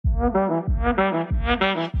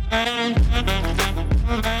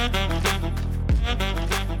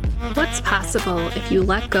What's possible if you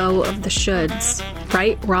let go of the shoulds,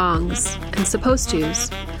 right wrongs, and supposed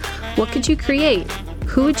tos? What could you create?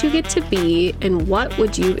 Who would you get to be? And what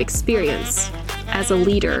would you experience? As a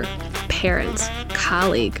leader, parent,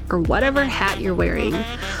 colleague, or whatever hat you're wearing,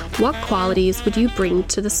 what qualities would you bring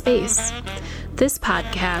to the space? This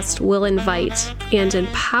podcast will invite and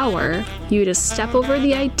empower you to step over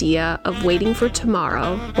the idea of waiting for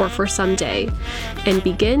tomorrow or for someday and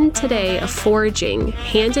begin today a forging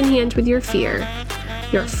hand in hand with your fear,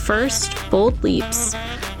 your first bold leaps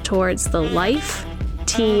towards the life,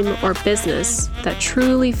 team, or business that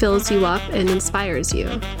truly fills you up and inspires you.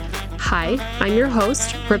 Hi, I'm your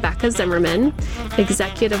host, Rebecca Zimmerman,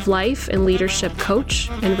 executive life and leadership coach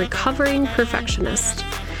and recovering perfectionist.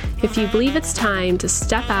 If you believe it's time to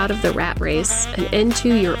step out of the rat race and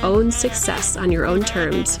into your own success on your own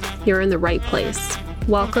terms, you're in the right place.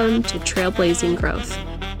 Welcome to Trailblazing Growth.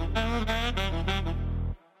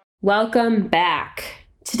 Welcome back.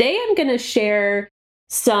 Today I'm going to share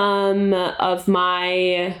some of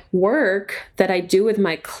my work that I do with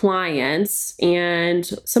my clients and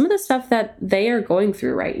some of the stuff that they are going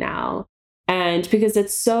through right now. And because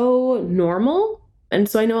it's so normal, and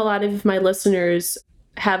so I know a lot of my listeners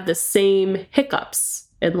have the same hiccups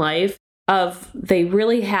in life of they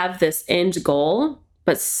really have this end goal,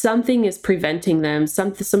 but something is preventing them,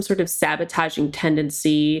 some sort of sabotaging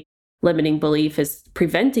tendency, limiting belief is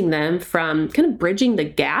preventing them from kind of bridging the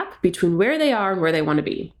gap between where they are and where they want to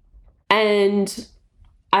be. And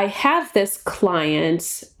I have this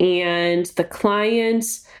client, and the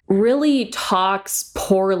client really talks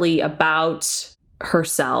poorly about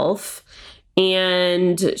herself.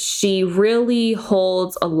 And she really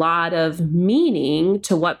holds a lot of meaning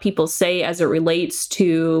to what people say as it relates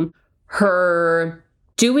to her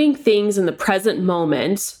doing things in the present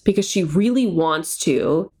moment because she really wants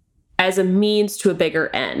to as a means to a bigger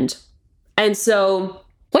end. And so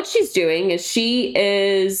what she's doing is she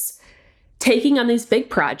is taking on these big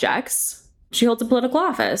projects. She holds a political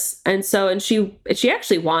office. And she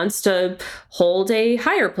actually wants to hold a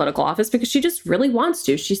higher political office because she just really wants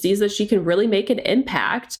to. She sees that she can really make an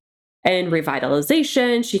impact in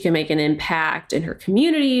revitalization. She can make an impact in her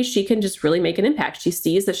community. She can just really make an impact. She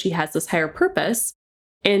sees that she has this higher purpose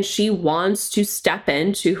and she wants to step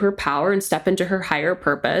into her power and step into her higher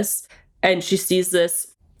purpose. And she sees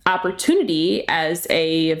this opportunity as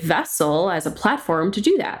a vessel, as a platform to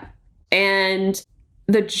do that. And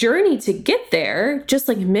the journey to get there, just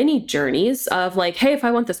like many journeys of like, hey, if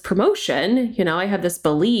I want this promotion, I have this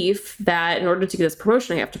belief that in order to get this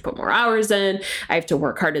promotion, I have to put more hours in, I have to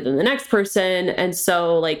work harder than the next person. And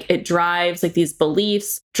so like it drives, like these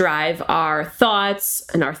beliefs drive our thoughts,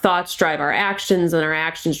 and our thoughts drive our actions, and our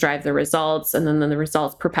actions drive the results. And then the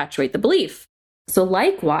results perpetuate the belief. So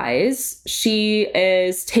likewise, she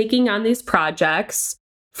is taking on these projects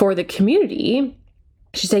for the community.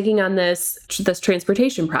 She's taking on this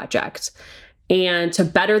transportation project and to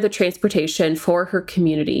better the transportation for her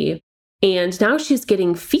community. And now she's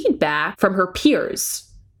getting feedback from her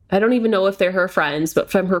peers. I don't even know if they're her friends,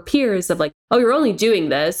 but from her peers of like, oh, you're only doing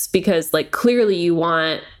this because like clearly you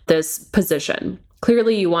want this position.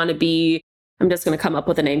 Clearly you want to be, I'm just going to come up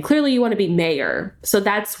with a name. Clearly you want to be mayor. So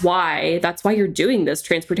that's why you're doing this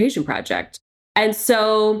transportation project. And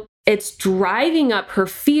so it's driving up her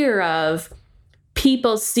fear of,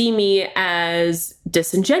 people see me as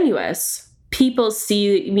disingenuous. People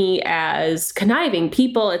see me as conniving.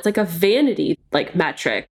 It's like a vanity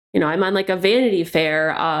metric. I'm on like a Vanity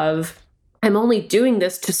Fair of I'm only doing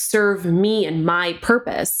this to serve me and my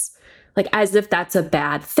purpose, like as if that's a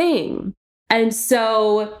bad thing. And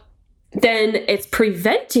so then it's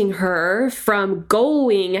preventing her from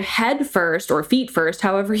going head first or feet first,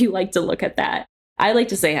 however you like to look at that. I like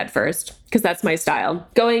to say head first because that's my style.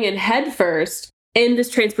 Going in head first in this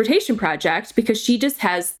transportation project because she just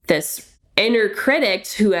has this inner critic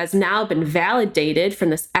who has now been validated from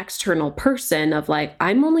this external person of like,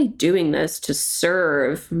 I'm only doing this to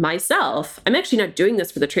serve myself. I'm actually not doing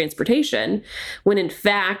this for the transportation, when in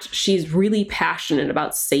fact, she's really passionate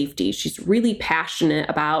about safety. She's really passionate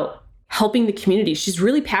about helping the community. She's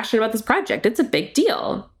really passionate about this project. It's a big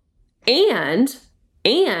deal. And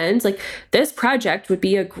like this project would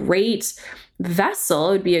be a great vessel,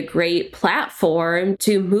 it would be a great platform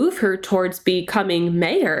to move her towards becoming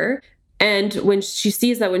mayor. And when she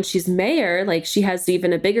sees that when she's mayor, like she has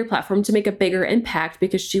even a bigger platform to make a bigger impact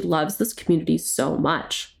because she loves this community so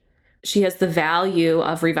much. She has the value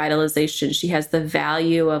of revitalization. She has the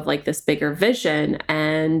value of like this bigger vision.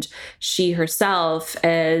 And she herself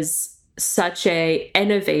is such a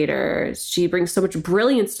innovator. She brings so much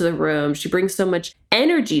brilliance to the room. She brings so much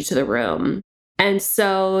energy to the room. And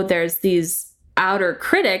so there's these outer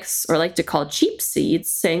critics, or like to call cheap seats,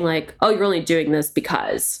 saying like, oh, you're only doing this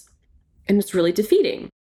because. And it's really defeating.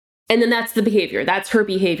 And then that's the behavior. That's her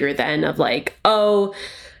behavior then of like, oh,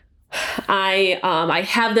 I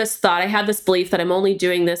have this thought, I have this belief that I'm only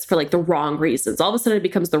doing this for like the wrong reasons. All of a sudden it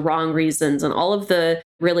becomes the wrong reasons, and all of the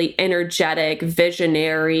really energetic,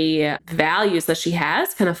 visionary values that she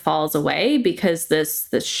has kind of falls away because this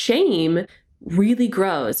shame really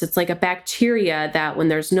grows. It's like a bacteria that when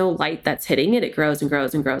there's no light that's hitting it, it grows and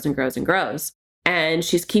grows and grows and grows and grows. And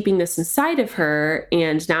she's keeping this inside of her.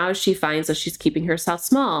 And now she finds that she's keeping herself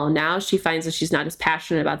small. Now she finds that she's not as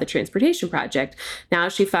passionate about the transportation project. Now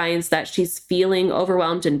she finds that she's feeling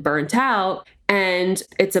overwhelmed and burnt out. And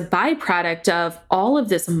it's a byproduct of all of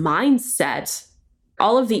this mindset,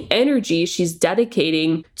 all of the energy she's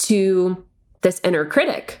dedicating to this inner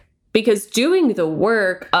critic. Because doing the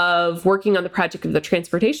work of working on the project of the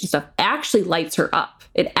transportation stuff actually lights her up.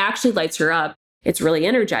 It actually lights her up. It's really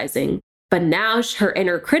energizing. But now her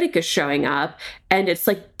inner critic is showing up, and it's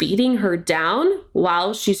like beating her down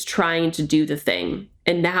while she's trying to do the thing.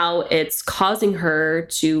 And now it's causing her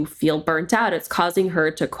to feel burnt out. It's causing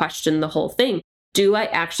her to question the whole thing. Do I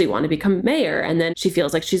actually want to become mayor? And then she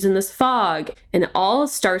feels like she's in this fog. And it all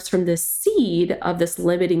starts from this seed of this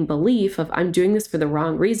limiting belief of I'm doing this for the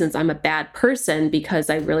wrong reasons. I'm a bad person because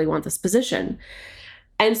I really want this position.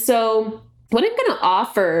 And so what I'm going to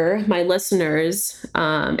offer my listeners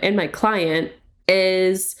and my client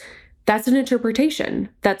is that's an interpretation.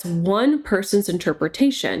 That's one person's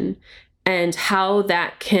interpretation and how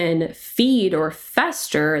that can feed or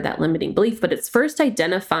fester that limiting belief. But it's first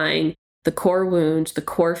identifying the core wound, the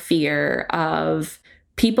core fear of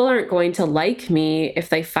people aren't going to like me if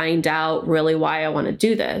they find out really why I want to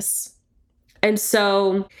do this. And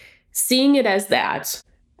so seeing it as that,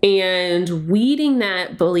 and weeding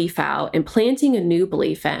that belief out and planting a new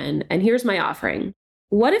belief in. And here's my offering.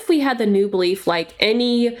 What if we had the new belief like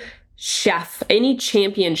any chef, any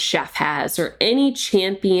champion chef has, or any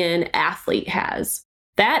champion athlete has?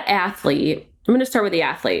 That athlete, I'm going to start with the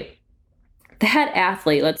athlete. That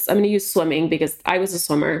athlete, I'm going to use swimming because I was a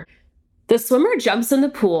swimmer. The swimmer jumps in the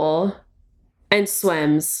pool and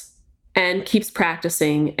swims and keeps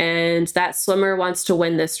practicing. And that swimmer wants to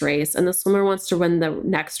win this race. And the swimmer wants to win the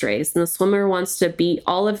next race. And the swimmer wants to beat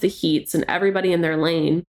all of the heats and everybody in their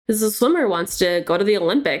lane. Because the swimmer wants to go to the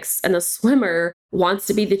Olympics. And the swimmer wants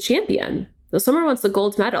to be the champion. The swimmer wants the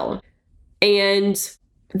gold medal. And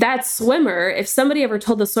that swimmer, if somebody ever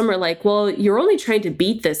told the swimmer, like, well, you're only trying to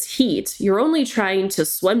beat this heat. You're only trying to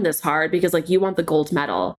swim this hard because like you want the gold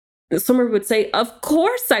medal. The swimmer would say, of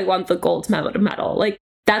course I want the gold medal. Like,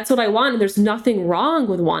 that's what I want. And there's nothing wrong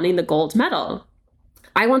with wanting the gold medal.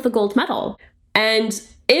 I want the gold medal. And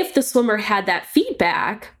if the swimmer had that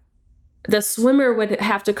feedback, the swimmer would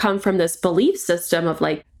have to come from this belief system of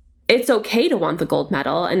like, it's okay to want the gold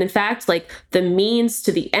medal. And in fact, like the means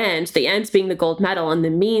to the end being the gold medal, and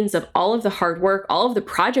the means of all of the hard work, all of the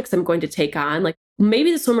projects I'm going to take on, like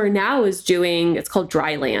maybe the swimmer now is doing, it's called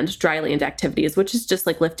dry land activities, which is just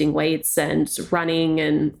like lifting weights and running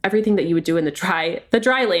and everything that you would do in the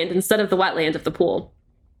dry land instead of the wet land of the pool.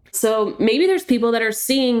 So maybe there's people that are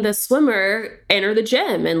seeing the swimmer enter the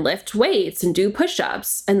gym and lift weights and do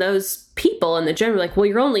push-ups. And those people in the gym are like, well,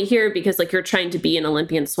 you're only here because like you're trying to be an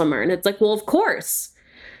Olympian swimmer. And it's like, well, of course,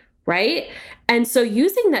 right? And so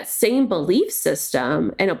using that same belief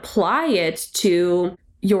system and apply it to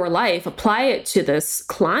your life, apply it to this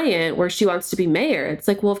client where she wants to be mayor. It's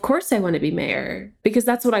like, well, of course I want to be mayor because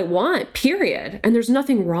that's what I want, period. And there's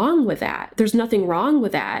nothing wrong with that. There's nothing wrong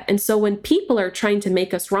with that. And so when people are trying to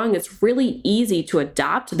make us wrong, it's really easy to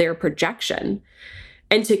adopt their projection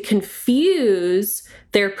and to confuse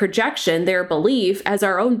their projection, their belief as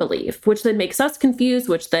our own belief, which then makes us confused,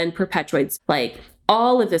 which then perpetuates like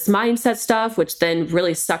all of this mindset stuff, which then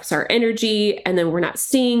really sucks our energy. And then we're not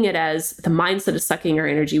seeing it as the mindset is sucking our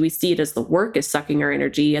energy. We see it as the work is sucking our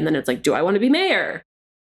energy. And then it's like, do I want to be mayor?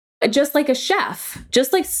 Just like a chef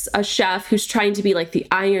who's trying to be like the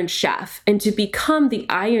Iron Chef. And to become the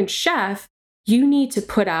Iron Chef, you need to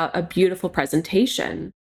put out a beautiful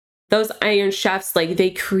presentation. Those Iron Chefs, like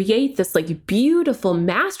they create this like beautiful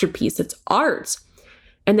masterpiece. It's art.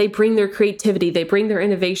 And they bring their creativity, they bring their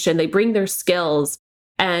innovation, they bring their skills,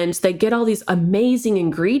 and they get all these amazing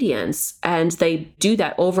ingredients. And they do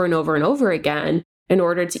that over and over and over again in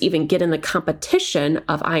order to even get in the competition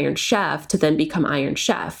of Iron Chef to then become Iron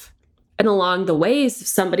Chef. And along the ways,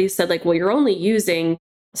 somebody said like, well, you're only using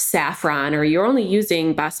saffron or you're only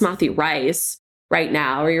using basmati rice right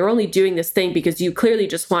now, or you're only doing this thing because you clearly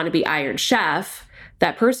just want to be Iron Chef,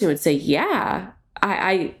 that person would say, yeah,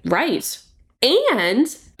 I right.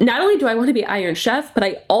 And not only do I want to be Iron Chef, but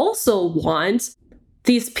I also want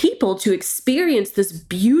these people to experience this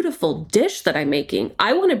beautiful dish that I'm making.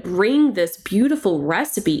 I want to bring this beautiful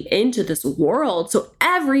recipe into this world so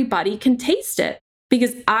everybody can taste it.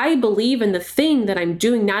 Because I believe in the thing that I'm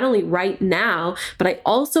doing not only right now, but I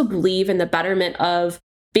also believe in the betterment of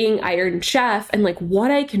being Iron Chef and like what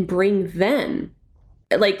I can bring then.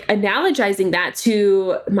 Like analogizing that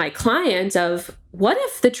to my client of what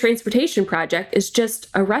if the transportation project is just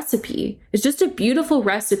a recipe? It's just a beautiful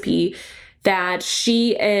recipe that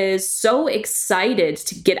she is so excited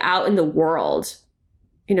to get out in the world.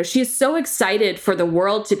 You know, she is so excited for the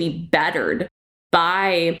world to be bettered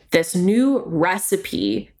by this new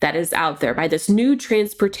recipe that is out there, by this new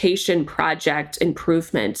transportation project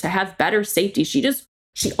improvement to have better safety.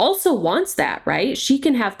 She also wants that, right? She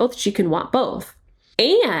can have both. She can want both.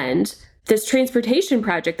 And this transportation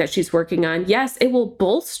project that she's working on, yes, it will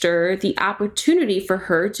bolster the opportunity for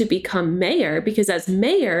her to become mayor, because as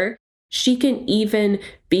mayor, she can even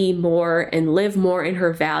be more and live more in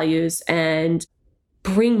her values and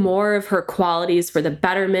bring more of her qualities for the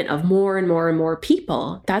betterment of more and more and more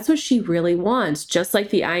people. That's what she really wants. Just like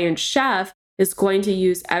the Iron Chef is going to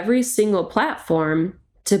use every single platform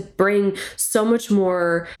to bring so much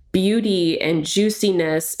more beauty and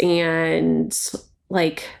juiciness and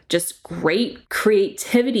like just great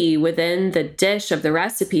creativity within the dish of the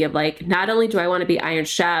recipe of like, not only do I want to be Iron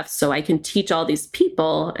Chef so I can teach all these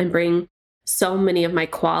people and bring so many of my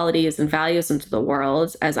qualities and values into the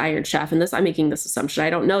world as Iron Chef. And this, I'm making this assumption. I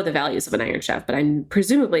don't know the values of an Iron Chef, but I'm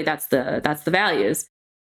presumably that's the values.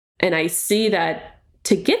 And I see that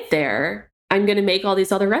to get there, I'm going to make all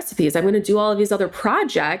these other recipes. I'm going to do all of these other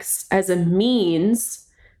projects as a means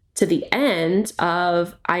to the end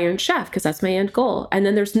of Iron Chef, because that's my end goal. And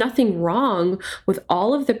then there's nothing wrong with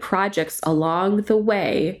all of the projects along the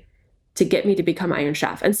way to get me to become Iron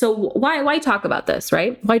Chef. And so why talk about this,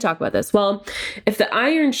 right? Why talk about this? Well, if the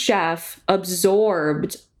Iron Chef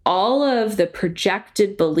absorbed all of the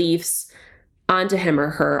projected beliefs onto him or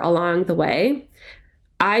her along the way,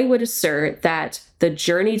 I would assert that the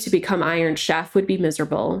journey to become Iron Chef would be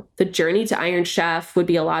miserable. The journey to Iron Chef would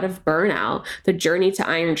be a lot of burnout. The journey to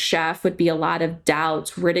Iron Chef would be a lot of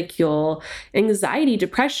doubt, ridicule, anxiety,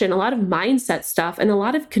 depression, a lot of mindset stuff, and a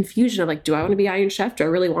lot of confusion of like, do I want to be Iron Chef? Do I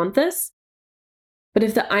really want this? But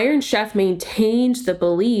if the Iron Chef maintained the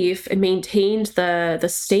belief and maintained the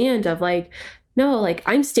stand of like, no, like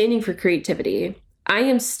I'm standing for creativity. I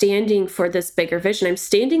am standing for this bigger vision. I'm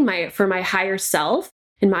standing for my higher self.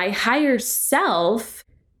 And my higher self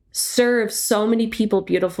serves so many people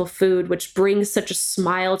beautiful food, which brings such a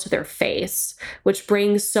smile to their face, which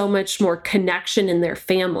brings so much more connection in their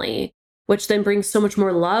family, which then brings so much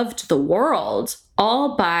more love to the world,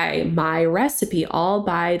 all by my recipe, all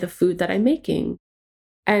by the food that I'm making.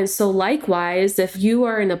 And so likewise, if you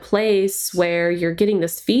are in a place where you're getting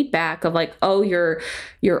this feedback of like, oh, you're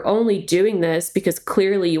only doing this because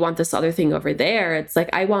clearly you want this other thing over there, it's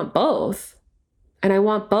like, I want both. And I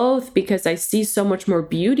want both because I see so much more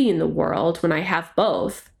beauty in the world when I have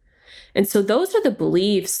both. And so those are the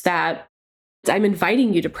beliefs that I'm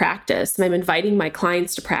inviting you to practice. And I'm inviting my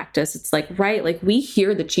clients to practice. It's like, right, like we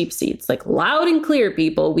hear the cheap seats, like loud and clear,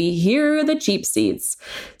 people. We hear the cheap seats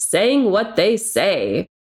saying what they say.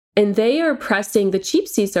 And the cheap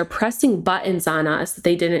seats are pressing buttons on us that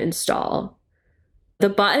they didn't install. The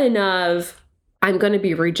button of, I'm going to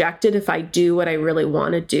be rejected if I do what I really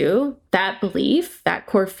want to do. That belief, that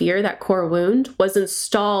core fear, that core wound was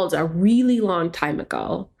installed a really long time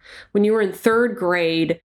ago. When you were in third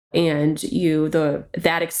grade and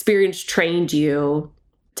that experience trained you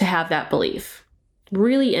to have that belief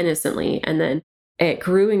really innocently. And then it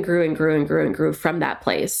grew and grew and grew and grew and grew from that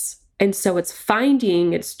place. And so it's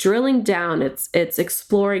drilling down, it's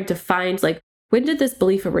exploring to find like, when did this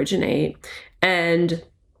belief originate? And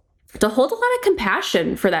to hold a lot of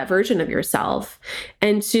compassion for that version of yourself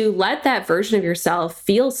and to let that version of yourself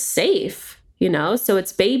feel safe, So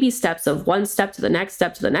it's baby steps of one step to the next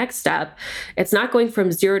step to the next step. It's not going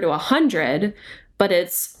from 0 to 100, but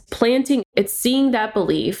it's seeing that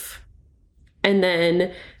belief and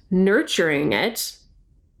then nurturing it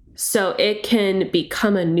so it can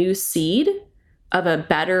become a new seed of a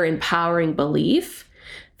better, empowering belief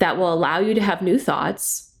that will allow you to have new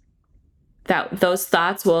thoughts. That those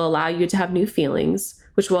thoughts will allow you to have new feelings,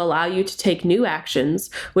 which will allow you to take new actions,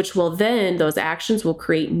 those actions will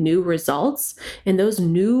create new results. And those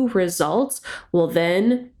new results will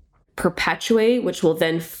then perpetuate, which will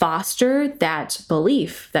then foster that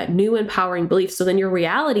belief, that new empowering belief. So then your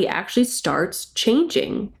reality actually starts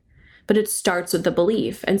changing, but it starts with the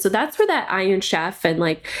belief. And so that's where that Iron Chef and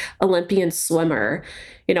like Olympian swimmer,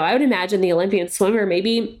 I would imagine the Olympian swimmer,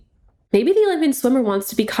 maybe the Olympian swimmer wants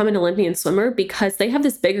to become an Olympian swimmer because they have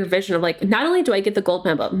this bigger vision of like, not only do I get the gold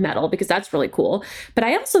medal because that's really cool, but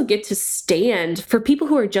I also get to stand for people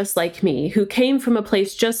who are just like me, who came from a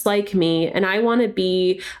place just like me. And I want to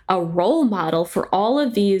be a role model for all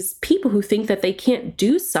of these people who think that they can't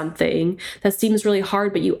do something that seems really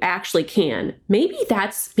hard, but you actually can. Maybe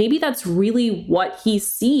that's really what he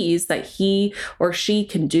sees that he or she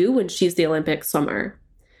can do when she's the Olympic swimmer.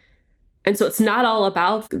 And so it's not all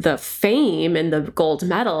about the fame and the gold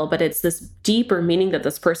medal, but it's this deeper meaning that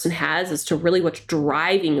this person has as to really what's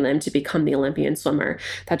driving them to become the Olympian swimmer.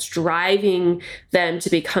 That's driving them to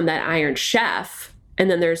become that Iron Chef.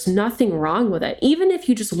 And then there's nothing wrong with it. Even if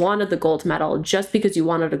you just wanted the gold medal, just because you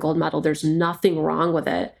wanted a gold medal, there's nothing wrong with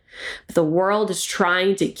it. But the world is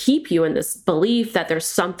trying to keep you in this belief that there's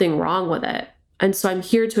something wrong with it. And so I'm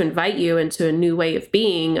here to invite you into a new way of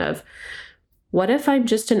being of, what if I'm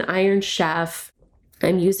just an Iron Chef?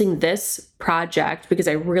 I'm using this project because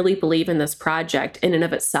I really believe in this project in and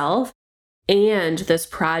of itself. And this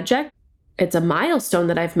project, it's a milestone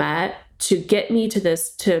that I've met to get me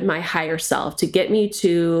to my higher self, to get me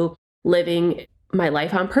to living my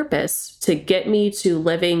life on purpose, to get me to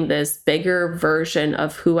living this bigger version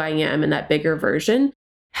of who I am. And that bigger version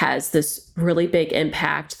has this really big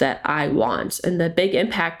impact that I want. And the big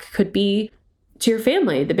impact could be to your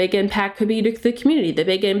family. The big impact could be to the community. The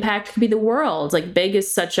big impact could be the world. Like big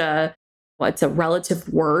is such it's a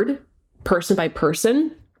relative word, person by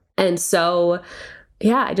person. And so,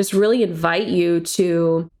 yeah, I just really invite you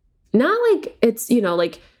to not like it's,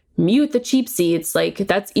 like mute the cheap seats. Like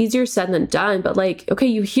that's easier said than done. But like, okay,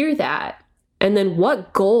 you hear that. And then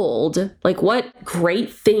what gold, like what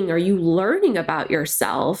great thing are you learning about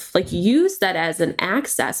yourself? Like use that as an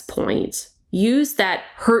access point. Use that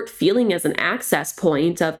hurt feeling as an access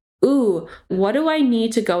point of, ooh, what do I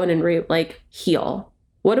need to go in and heal?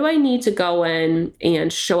 What do I need to go in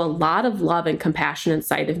and show a lot of love and compassion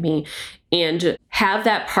inside of me and have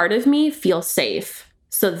that part of me feel safe?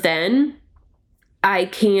 So then I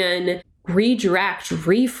can redirect,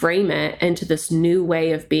 reframe it into this new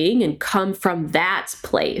way of being and come from that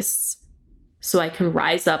place. So I can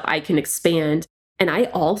rise up, I can expand. And I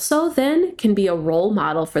also then can be a role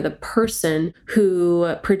model for the person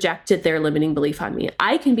who projected their limiting belief on me.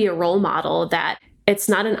 I can be a role model that it's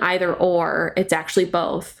not an either or, it's actually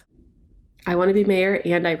both. I want to be mayor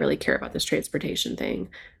and I really care about this transportation thing.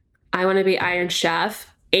 I want to be Iron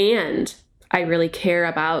Chef and I really care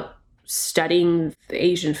about studying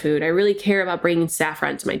Asian food. I really care about bringing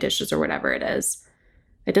saffron to my dishes or whatever it is.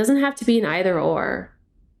 It doesn't have to be an either or.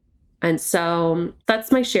 And so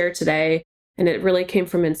that's my share today. And it really came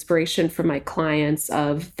from inspiration from my clients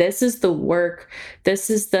of this is the work, this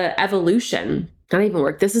is the evolution, not even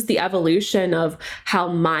work, this is the evolution of how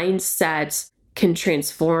mindset can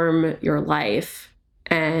transform your life.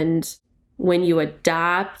 And when you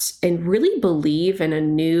adopt and really believe in a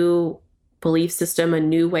new belief system, a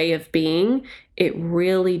new way of being, it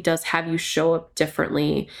really does have you show up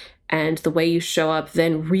differently. And the way you show up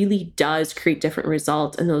then really does create different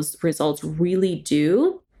results. And those results really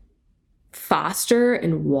do foster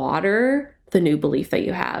and water the new belief that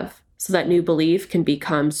you have. So that new belief can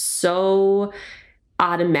become so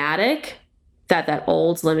automatic that that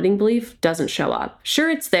old limiting belief doesn't show up. Sure,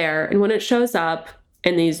 it's there. And when it shows up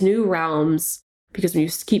in these new realms, because when you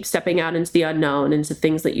keep stepping out into the unknown, into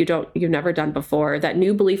things that you've never done before, that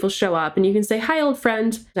new belief will show up and you can say, hi, old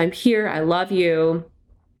friend, I'm here. I love you.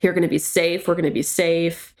 You're going to be safe. We're going to be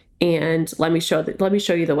safe. And let me show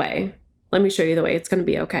you the way. Let me show you the way. It's going to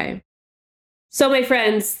be okay. So my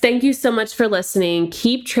friends, thank you so much for listening.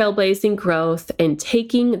 Keep trailblazing growth and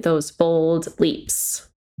taking those bold leaps.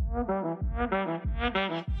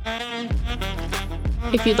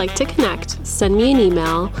 If you'd like to connect, send me an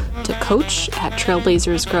email to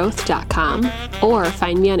coach@trailblazersgrowth.com or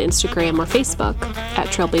find me on Instagram or Facebook at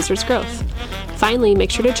trailblazersgrowth. Finally,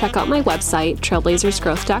 make sure to check out my website,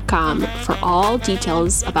 trailblazersgrowth.com, for all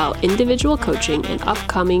details about individual coaching and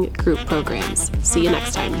upcoming group programs. See you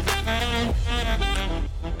next time.